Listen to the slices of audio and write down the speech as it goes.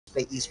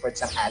Play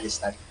Esports ang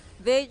Alistar.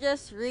 They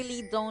just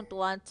really don't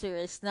want to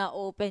risk na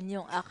open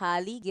yung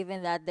Akali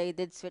given that they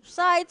did switch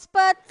sides.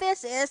 But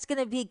this is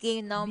gonna be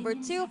game number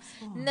 2.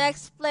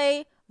 Next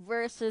play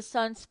versus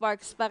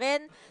SUNSPARKS pa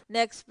rin.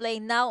 Next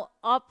play now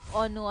up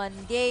on one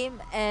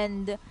game.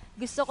 And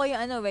gusto ko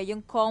yung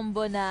yung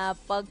combo na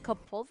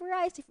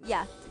pagka-pulverize.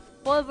 Yeah,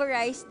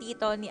 pulverize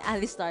dito ni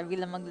Alistar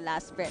bilang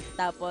mag-last breath.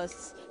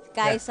 Tapos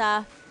Yeah.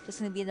 Kaisa,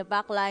 just gonna be in the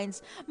backlines.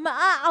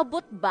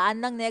 Maaabot ba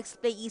ng Next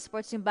Play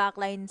Esports yung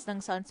backlines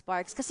ng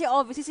SUNSPARKS? Kasi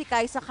obviously si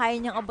Kaisa kaya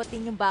niyang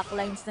abutin yung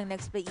backlines ng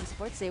Next Play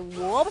Esports eh.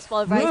 Whoops,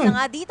 pulverize na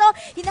nga dito.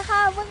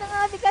 Hinahabol na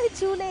nga bigla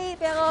si Chule.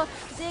 Pero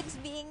Ziggs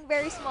being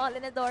very small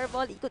and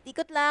adorable.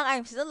 Ikot-ikot lang.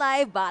 I'm still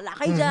alive. Bala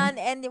kay dyan.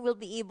 And he will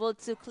be able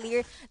to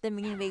clear the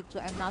minion wave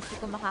 2. I'm not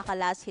sure kung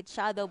makaka-last hit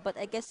Shadow. But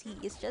I guess he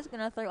is just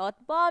gonna throw out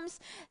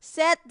bombs.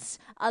 Sets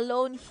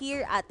alone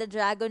here at the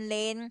Dragon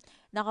Lane.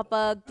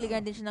 Nakapag-clear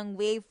din siya ng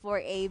wave for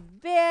a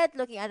bit.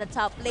 Looking at the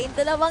top lane,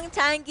 dalawang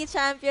tanky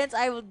champions.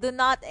 I do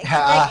not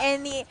expect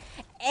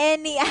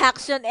any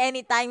action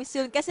anytime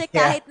soon. Kasi Yeah.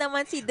 kahit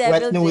naman si Wet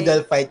Devil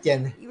noodle J, fight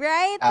yan.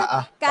 right?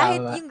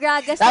 Kahit Tama. yung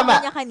Gragas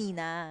Tama. naman niya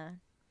kanina.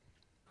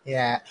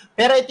 Yeah.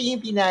 Pero ito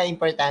yung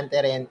pinaka-importante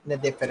rin na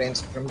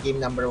difference from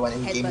game number 1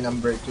 and game Headbutt.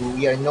 number 2.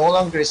 We are no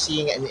longer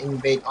seeing an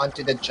invade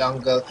onto the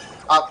jungle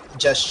of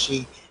Just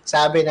She.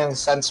 Sabi ng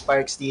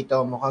SUNSPARKS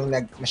dito, mukhang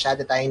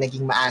masyado tayong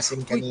naging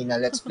maasim kanina.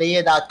 Let's play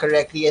it out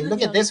correctly. And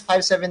look at this,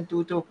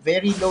 5722,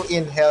 very low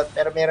in health,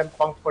 pero meron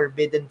pang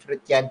forbidden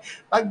fruit yan.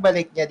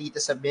 Pagbalik niya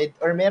dito sa mid,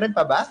 or meron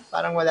pa ba?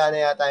 Parang wala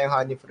na yata yung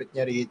honey fruit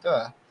niya rito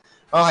ah.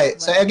 Okay,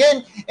 so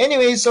again,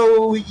 anyway,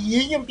 so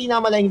yun yung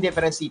pinamalaking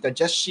difference dito.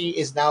 Just She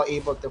is now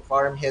able to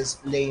farm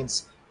his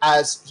lanes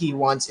as he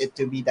wants it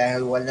to be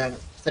dahil walang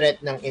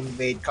threat ng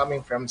invade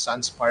coming from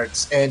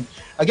SUNSPARKS. And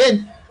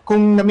again,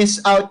 kung na-miss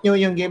out nyo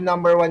yung game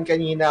number 1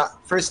 kanina,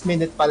 first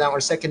minute pa lang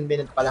or second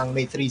minute pa lang,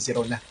 may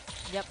 3-0 na.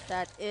 Yep,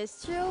 that is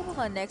true.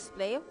 Next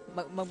play,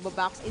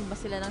 magbabox in ba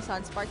sila ng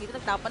SUNSPARK dito?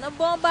 Nagtapan ng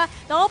bomba.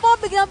 Naku po,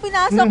 biglang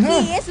pinasok.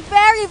 He is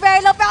very,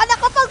 very low. Pero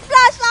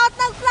nakapag-flash out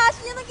ng flash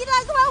niya ng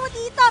ginagawa mo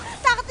dito.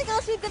 Tactical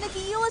sweep gonna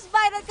be used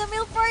by that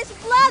Camille. First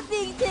blood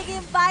being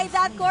taken by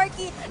that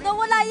Corky.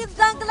 Nawala yung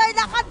jungler.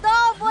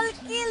 Naka-double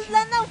kill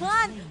na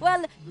naman.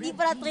 Well, di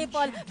pala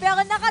triple.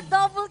 Pero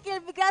naka-double kill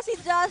bigla si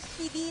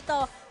Joshi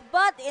dito.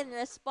 But in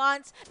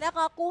response,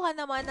 nakakuha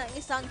naman ng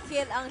isang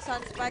kill ang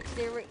SUNSPARKS.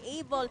 They were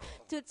able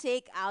to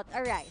take out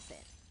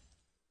Arisen.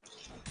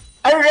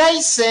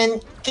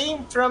 Arisen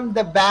came from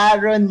the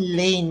Baron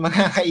lane,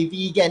 mga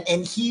kaibigan,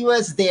 and he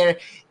was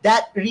there.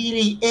 That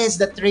really is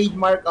the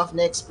trademark of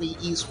NEXPLAY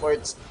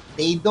Esports.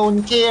 They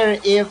don't care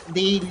if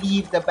they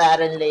leave the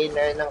Baron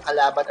laner ng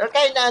kalaban or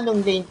kahit na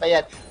anong lane pa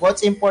yan.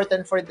 What's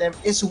important for them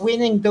is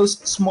winning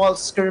those small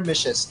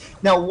skirmishes.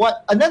 Now,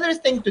 another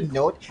thing to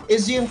note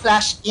is yung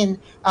flash in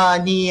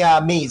ni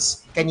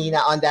Maze kanina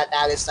on that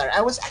Alistar.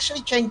 I was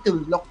actually trying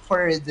to look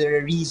for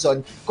the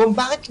reason kung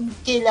bakit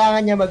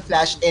kailangan niya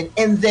mag-flash in,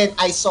 and then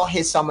I saw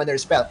his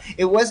summoner spell.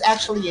 It was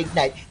actually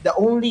Ignite. The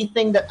only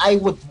thing that I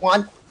would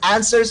want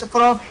answers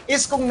from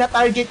is kung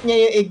na-target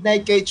niya yung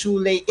Ignite kay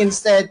Chule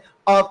instead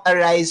of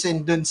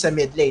Arisen dun sa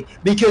mid lane.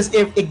 Because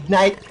if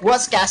Ignite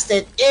was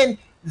casted in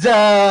the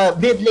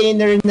mid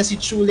laner na si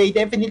Chule,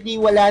 definitely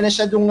wala na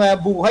siya dung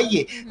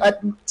buhay eh.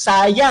 At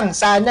sayang,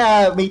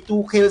 sana may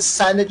 2 kills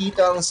sana dito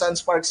ang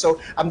SUNSPARKS. So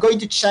I'm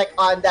going to check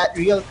on that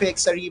real quick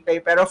sa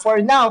replay. Pero for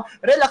now,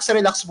 relax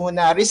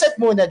muna. Reset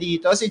muna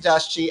dito si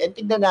Joshi and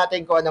tignan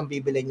natin kung anong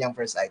bibilin niyang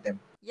first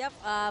item. Yep,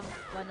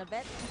 wanna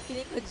bet?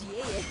 Feeling ko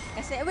GA eh.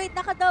 Kasi, wait,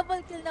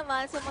 naka-double kill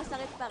naman, so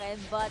masakit pa rin.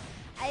 But,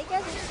 I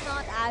guess it's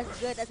not as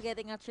good as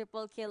getting a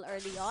triple kill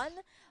early on.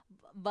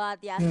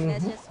 But, yeah, so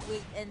let's just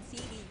wait and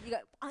see.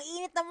 Ang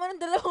init naman ng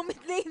dalawang mid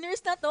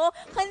laners na to.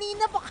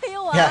 Kanina pa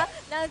kayo Yeah.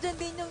 Nandiyan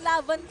din yung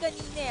laban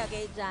kanina eh.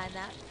 Okay,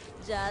 Jana.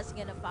 Just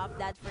gonna pop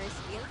that first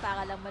kill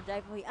para lang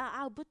ma-drive mo.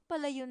 Abot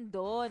pala yun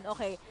doon.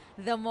 Okay,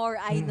 the more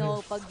I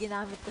know pag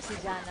ginamit ko si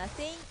Jana.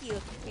 Thank you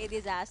kay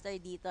Disaster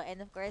dito.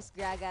 And of course,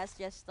 Gragas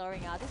just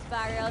storing out his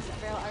barrels.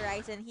 Pero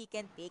Arisen, he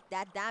can take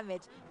that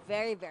damage.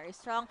 Very, very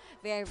strong.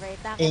 Very, very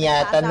tanky.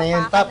 Ingatan na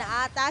yun, Pop.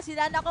 Na ata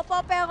sila. Naku po,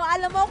 pero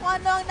alam mo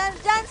kung ano ang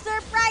nandyan.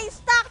 Surprise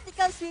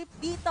tactical sweep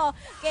dito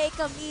kay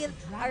Camille.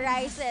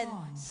 Arisen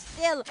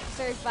still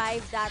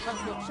survived that one.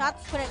 Hook shot.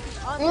 Currently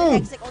on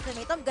the Hextech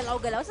ultimatum.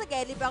 Galaw-galaw sa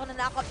Kelly. Pero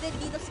nanakop din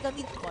dito si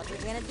Camille. What are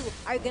you gonna do?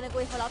 Are you gonna go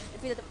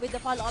with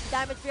the follow-up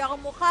damage? Pero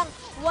mukhang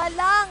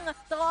walang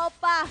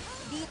tropa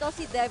dito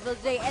si Devil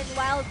J. And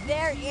while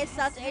there is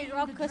such a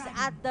ruckus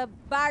at the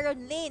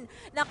Baron lane,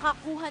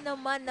 nakakuha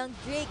naman ng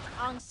Drake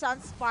ang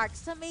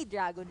SUNSPARKS sa may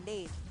Dragon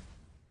lane.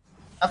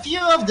 a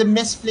few of the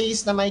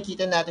misplays na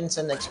makikita natin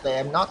sa next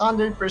play. I'm not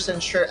 100%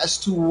 sure as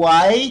to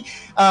why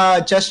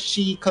just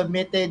she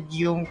committed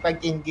yung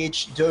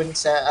pag-engage dun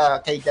sa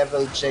kay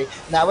Devil J.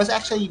 Na I was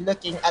actually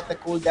looking at the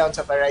cooldowns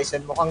of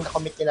Horizon. Mukhang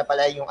nakomit niya na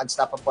pala yung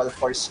unstoppable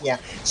force niya.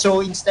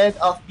 So instead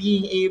of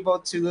being able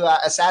to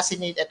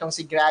assassinate itong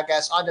si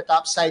Gragas on the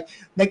top side,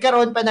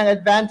 nagkaroon pa ng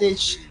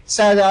advantage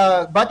sa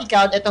body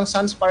count itong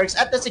SUNSPARKS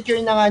at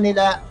na-secure na nga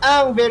nila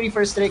ang very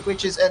first drake,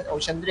 which is an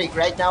Ocean Drake.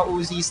 Right now,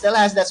 Uzi still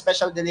has that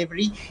special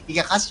delivery.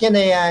 Ikakas niya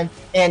na yan,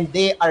 and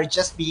they are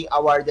just being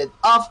awarded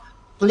of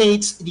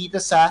plates dito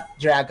sa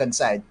Dragon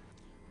side.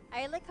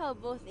 I like how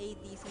both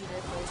ADC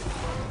are playing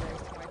together very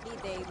smartly.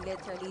 They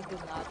literally do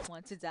not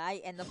want to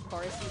die. And of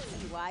course, you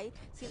see why.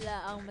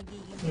 Sila ang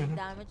magiging big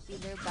damage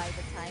dealer by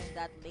the time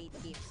that late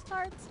game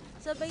starts.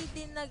 Sabay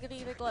din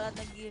nagre-recall at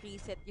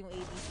nag-reset yung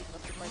ADC to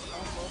support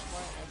combo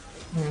for next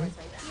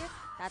right here.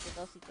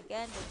 Tactical seat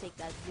again, they take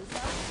that blue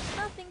buff.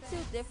 Nothing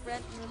too different.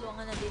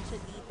 Nulungan na din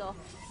siya dito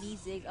ni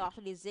Ziggs.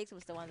 Actually, Ziggs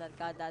was the one that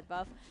got that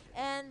buff.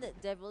 And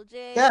Devil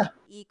J,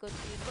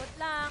 ikot-ikot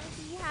lang.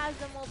 He has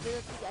the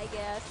mobility, I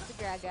guess. Si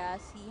Gragas,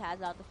 he has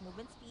a lot of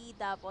movement speed.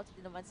 Tapos,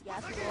 ito naman si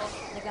Yasuo.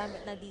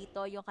 Nagamit na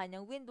dito yung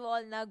kanyang wind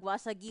wall.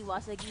 Nagwasagi,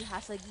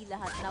 hasagi,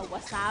 lahat na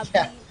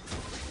wasabi.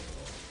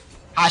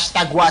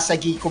 Hashtag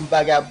wasagi,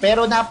 kumbaga.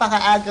 Pero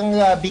napakaagang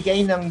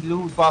bigay ng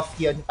blue buff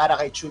yun para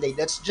kay Chulay.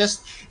 That's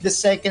just the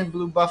second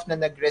blue buff na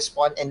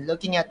nag-respawn. And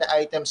looking at the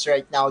items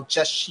right now,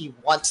 just she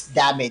wants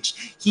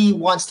damage. He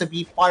wants to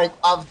be part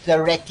of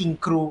the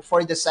wrecking crew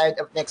for the side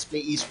of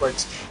NEXPLAY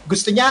Esports.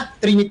 Gusto niya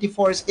Trinity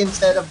Force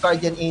instead of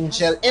Guardian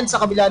Angel. And sa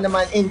kabila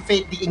naman, in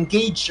Fate, the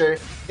Engager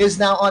is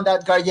now on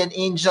that Guardian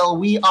Angel.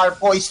 We are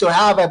poised to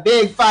have a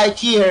big fight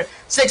here.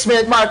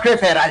 6-minute mark,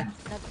 Referral.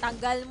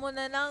 Nagtanggal mo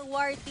na ng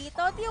ward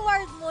dito.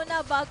 Di-ward muna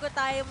bago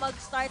tayo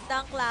mag-start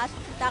ng class.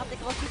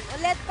 Tactical shift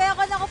ulit.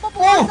 Pero kung ako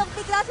papuwasang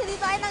bigla sa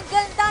dito ay ng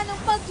ganda ng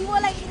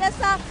paghiwalay nila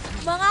sa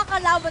mga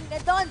kalaban na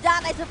doon.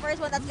 That is the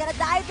first one that's gonna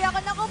die. Pero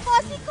kung ako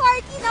po si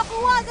Corky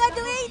nakuha agad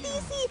yung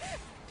ADC.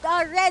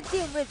 The red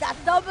team with that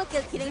double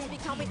kill. Killing spree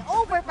coming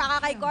over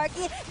para kay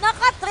Corky.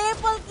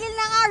 Naka-triple kill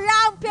na nga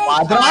Rampage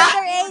for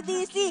their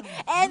ADC.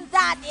 And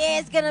that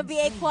is gonna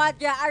be a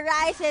quadra.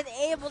 Horizon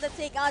able to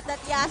take out that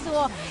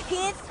Yasuo.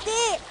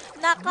 Hindi!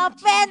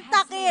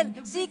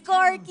 Naka-pentakill si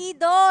Corky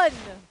doon.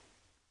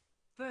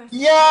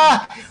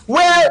 Yeah!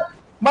 Well,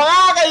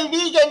 mga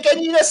kaibigan,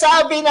 kanina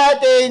sabi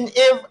natin,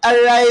 if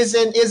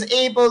Horizon is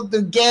able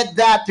to get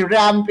that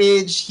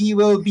Rampage, he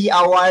will be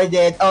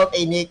awarded of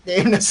a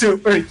nickname na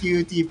Super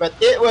Cutie. But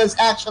it was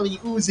actually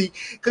Uzi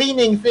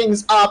cleaning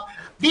things up,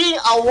 being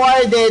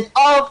awarded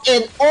of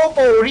an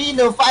Oppo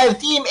Reno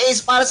 5 Team Ace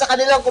para sa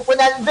kanilang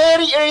kupunan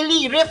very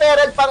early,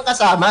 referral pang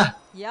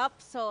kasama. Yup,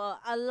 so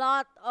a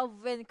lot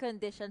of win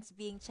conditions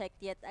being checked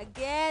yet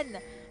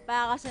again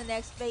para sa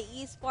NEXPLAY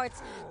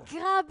Esports.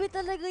 Grabe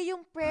talaga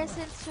yung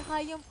presence tsaka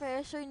yung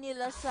pressure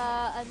nila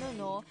sa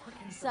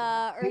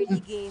sa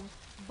early game.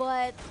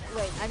 But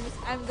wait,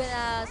 I'm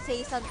gonna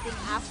say something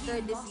after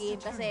this game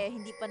kasi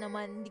hindi ko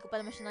pa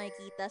naman siya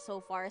nakikita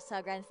so far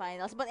sa Grand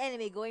Finals. But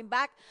anyway, going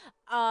back,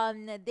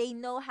 they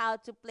know how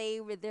to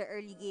play with their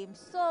early game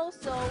so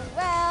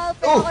well.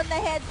 Pero ako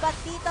na-headbutt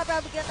dito,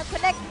 pero biglang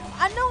nag-connect.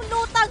 Anong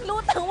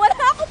lutang-lutang?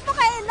 Wala akong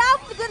pakailam.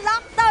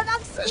 Lockdown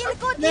ang skill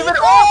ko dito.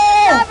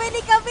 Sabi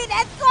ni Kevin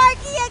and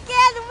Corky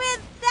again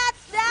with that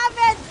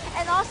damage.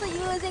 And also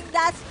using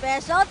that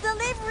special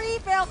delivery.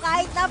 Pero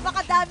kahit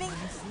napakadaming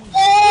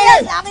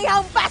ang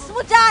ihampas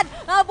mo dyan!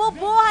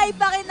 Mabubuhay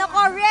pa rin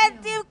ako! Red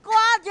Team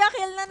Quadra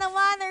kill na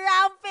naman!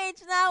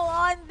 Rampage now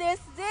on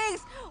this Ziggs!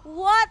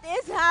 What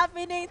is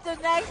happening to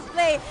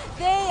NEXPLAY?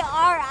 They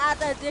are at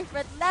a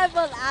different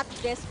level at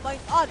this point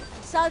on.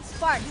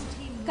 SUNSPARKS,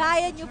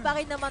 kaya nyo pa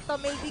rin naman to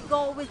maybe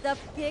go with the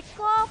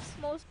pickoffs?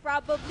 Most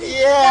probably.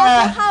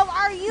 Yeah! How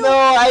are you?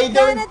 No, I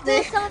don't gonna do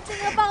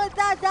something about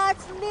that?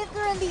 That's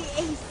literally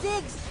a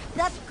Ziggs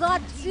that got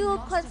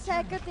 2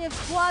 consecutive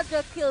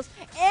quadra kills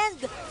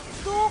and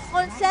 2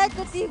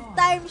 consecutive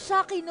times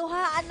siya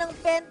kinuhaan ng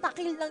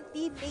pentakill ng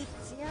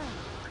teammates niya.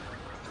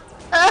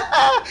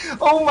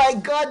 Oh my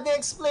god,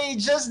 NEXPLAY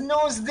just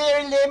knows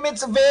their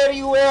limits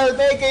very well.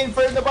 Mega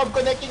Inferno Bomb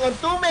connecting on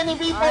too many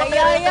people.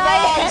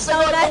 Ito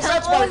na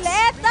lang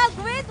ulit.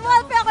 Nag-win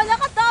wall pero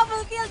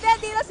naka-double kill din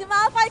dito si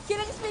Malphite.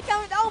 Killing spree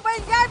coming over.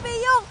 Grabe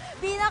yung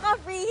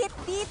pinaka-free hit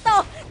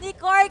dito ni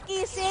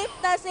Corky. Safe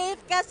na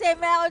safe kasi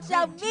meron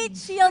siya mid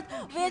shield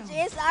which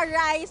is a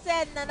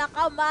Ryzen na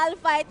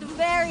naka-Malphite.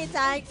 Very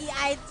tanky.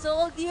 I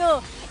told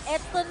you.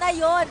 Ito na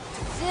yon.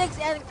 Ziggs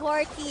and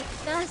Corky,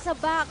 nasa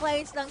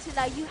backlines lang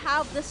sila. You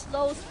have the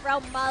slows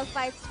from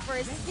Malphite's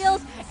first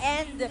skills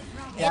and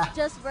it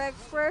just worked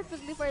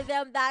perfectly for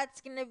them. That's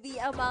gonna be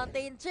a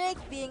Mountain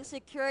Drake being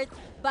secured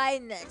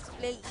by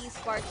NEXPLAY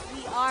Esports.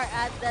 We are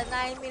at the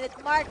 9-minute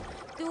mark.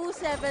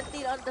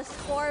 2:17 on the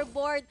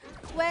scoreboard.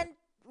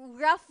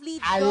 Roughly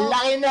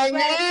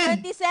 27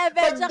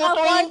 tsaka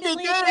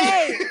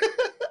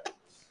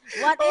 43.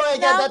 What Oh is my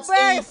God, that's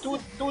a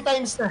numbers? two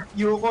times na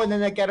Yuko na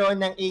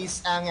nagkaroon ng ace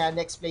ang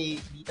next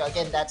play dito.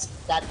 Again, that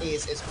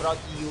ace is brought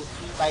to you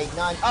by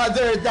none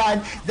other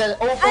than the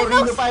Oppo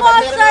Anong Reno 5 at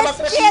meron sponsor namang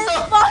spill? Crashito.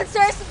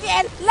 Sponsor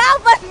spill!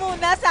 Laban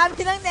muna,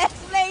 sabi ng next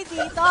play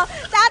dito.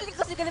 Sadly,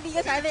 kasi gonna be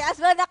starting as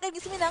well.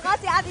 Nakinis mo na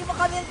kasi ate mo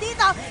kami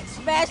dito.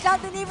 Special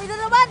delivery na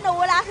naman.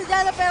 Nawala si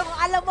Jana, pero kung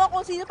alam mo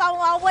kung sino pa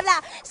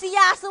mawawala, si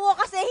Yasuo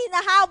kasi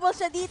hinahabol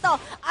siya dito.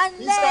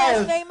 Unless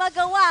Israel. may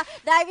magawa.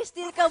 Dive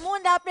steal ka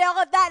muna,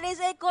 pero that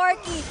is a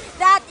Corky.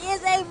 That is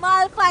a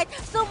Malphite.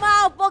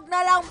 Sumabog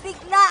na lang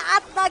bigla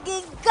at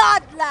naging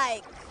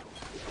godlike.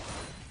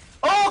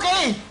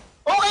 Okay!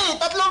 Okay,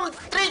 tatlong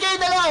 3K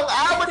na lang.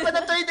 Aabot pa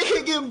ng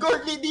 30K yung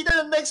gold lead dito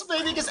ng next play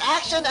because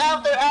action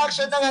after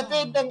action ang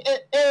hatid ng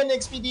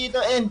NXP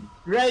dito. And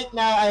right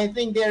now, I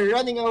think they're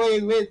running away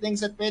with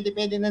things at pwede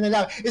na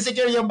lang.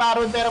 I-secure yung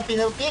Baron pero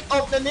pinapick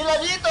off na nila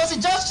dito si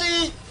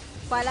Joshi!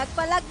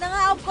 Palag-palag na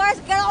nga, of course.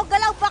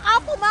 Galaw-galaw,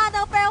 baka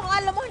pumanaw. Pero kung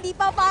alam mo, hindi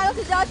pa palo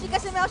si Joshi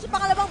kasi meron siya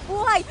pangalawang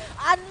buhay.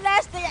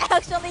 Unless they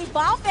actually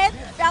bump it.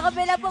 Pero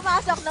bilang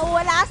pumasok,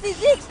 nawala si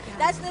Ziggs.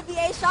 That's gonna be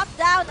a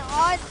shutdown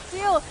on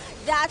 2.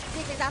 That's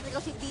Ziggs.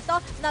 Tactical shift dito.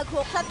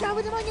 Nag-hook shot.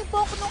 Grabe naman yung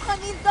poke nung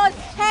Camille doon.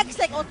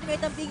 Hextech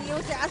ultimate ang being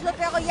user. As well,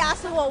 pero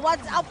Yasuo,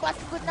 what's up? What's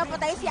good na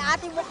patay si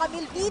ate mo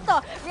Camille dito.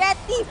 Red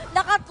team,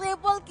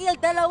 naka-triple kill.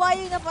 Dalawa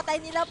yung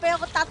napatay nila.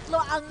 Pero tatlo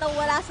ang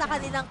nawala sa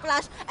kanilang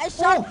clash. A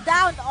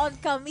shutdown on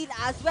Camille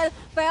as well.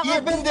 Pero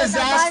Even dito naman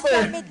disaster.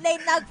 sa mid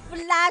lane,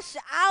 nag-flash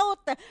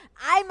out.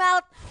 I'm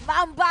out,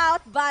 Mamba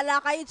out.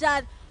 Bala kayo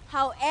dyan.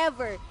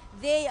 However,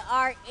 they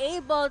are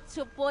able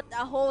to put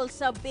a hole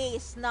sa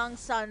base ng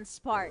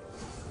SUNSPARKS.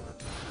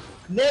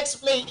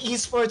 Next play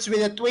esports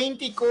with a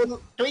 20k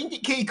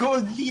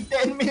gold lead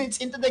 10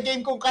 minutes into the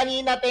game. Kung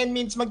kanina 10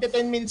 minutes, magte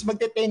 10 minutes,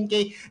 magte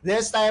 10k.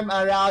 This time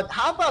around,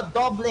 how about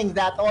doubling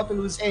that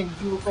Autolus and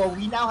Yuko?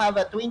 We now have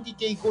a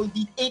 20k gold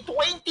lead, a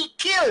 20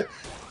 kill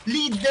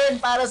lead din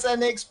para sa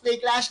next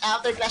play. Clash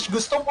after clash.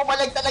 Gustong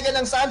pumalag talaga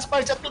ng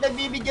SUNSPARKS at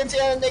pinagbibigyan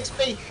sila ng next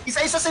play.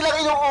 Isa-isa silang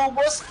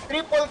inuubos.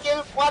 Triple kill,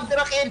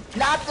 quadra kill,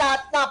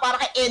 lahat-lahat na para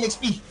kay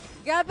NXP.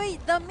 Grabe,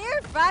 the mere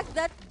fact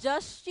that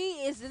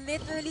Joshi is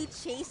literally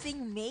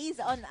chasing Maze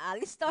on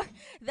Alistar,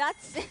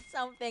 that's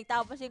something.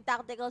 Tapos yung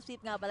tactical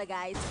sweep nga pala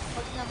guys,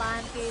 pag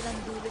namahan kayo ng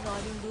dulo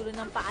nun, yung dulo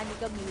ng paa ni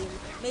Camille,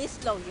 may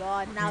slow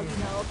yon. Now you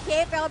know,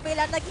 okay? Pero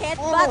bilang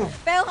nag-headbutt,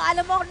 pero kung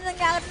alam mo kung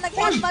nangyari na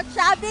nag-headbutt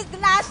siya,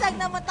 bigla siyang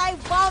namatay,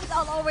 bombs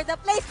all over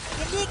the place.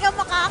 Hindi ka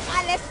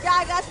makakaalis,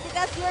 gagas,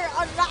 because you're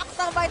on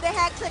lockdown by the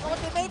Hextech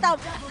ultimatum.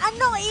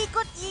 Anong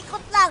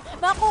ikot-ikot lang,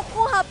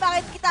 makukuha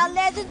pa rin kita.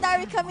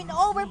 Legendary coming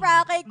over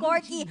para kay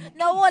Corky.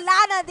 Nawala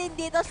na din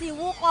dito si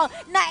Wukong.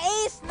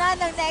 Na-ace na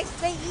ng next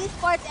play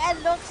esports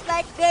and looks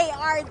like they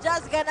are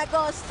just gonna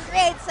go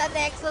straight sa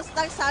Nexus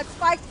ng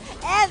SUNSPARKS.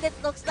 And it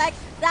looks like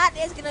that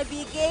is gonna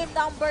be game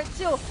number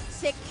 2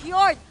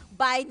 secured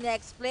by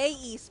Next Play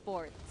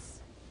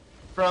Esports.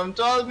 From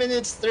 12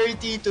 minutes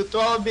 30 to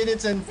 12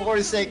 minutes and 4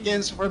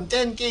 seconds, from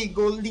 10k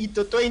gold lead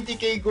to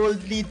 20k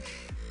gold lead.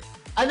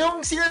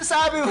 Anong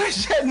sinasabi mo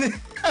dyan?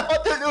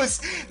 Autolus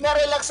na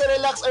relax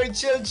or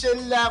chill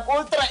lang.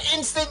 Ultra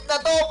instinct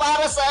na to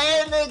para sa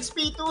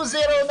NXP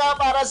 2-0 na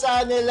para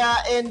sa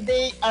nila. And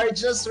they are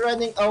just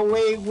running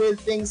away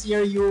with things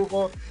here,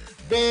 Yuko.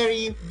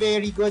 Very,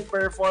 very good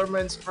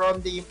performance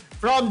from them.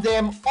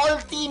 All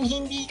team,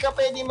 hindi ka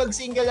pwedeng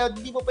mag-single out.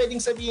 Hindi mo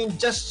pwedeng sabihin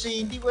just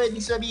she, hindi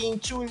pwedeng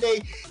sabihin Chule.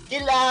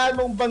 Kailangan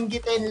mong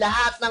banggitin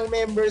lahat ng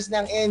members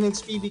ng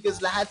NXP because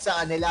lahat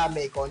sa kanila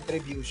may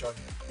contribution.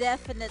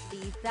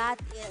 Definitely,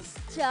 that is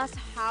just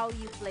how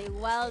you play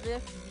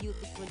WILDRIFT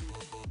beautifully.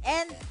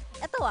 And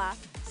eto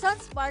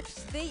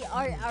SUNSPARKS, they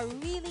are a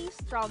really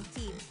strong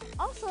team.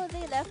 Also,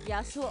 they left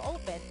Yasuo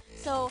open.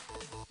 So,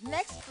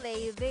 next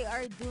play, they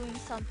are doing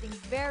something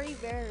very,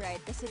 very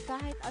right. Kasi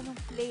kahit anong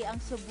play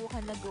ang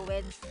subukan na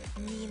gawin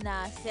ni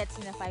na set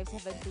sina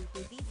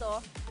 5722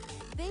 dito,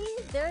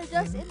 they're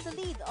just in the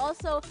lead.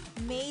 Also,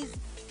 Maze,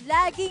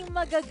 laging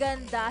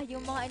magaganda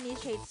yung mga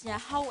initiates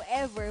niya.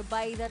 However,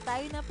 by the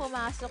time na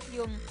pumasok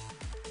yung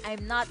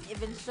I'm not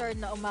even sure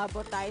na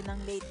umabot tayo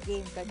ng late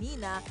game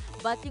kanina,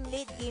 but yung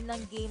late game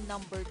ng game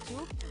number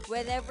 2,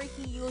 whenever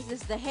he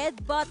uses the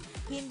headbutt,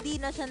 hindi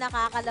na siya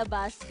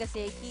nakakalabas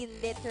kasi he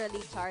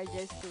literally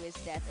charges to his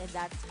death, and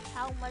that's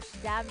how much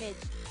damage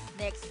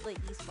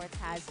NEXPLAY Esports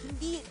has.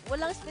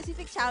 Walang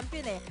specific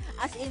champion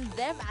As in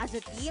them, as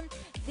a team,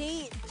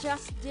 they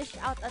just dish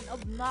out an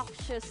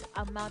obnoxious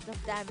amount of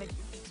damage.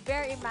 It's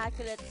very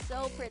immaculate,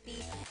 so pretty,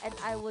 and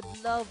I would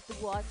love to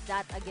watch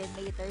that again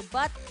later.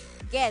 But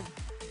again,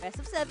 best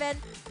of 7,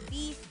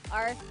 we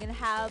are gonna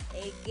have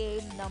a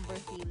game number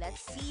 3.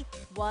 Let's see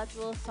what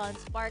will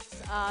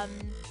SUNSPARKS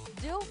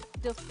do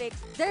to fix.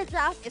 Their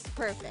draft is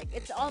perfect.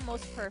 It's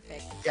almost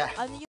perfect. Yeah.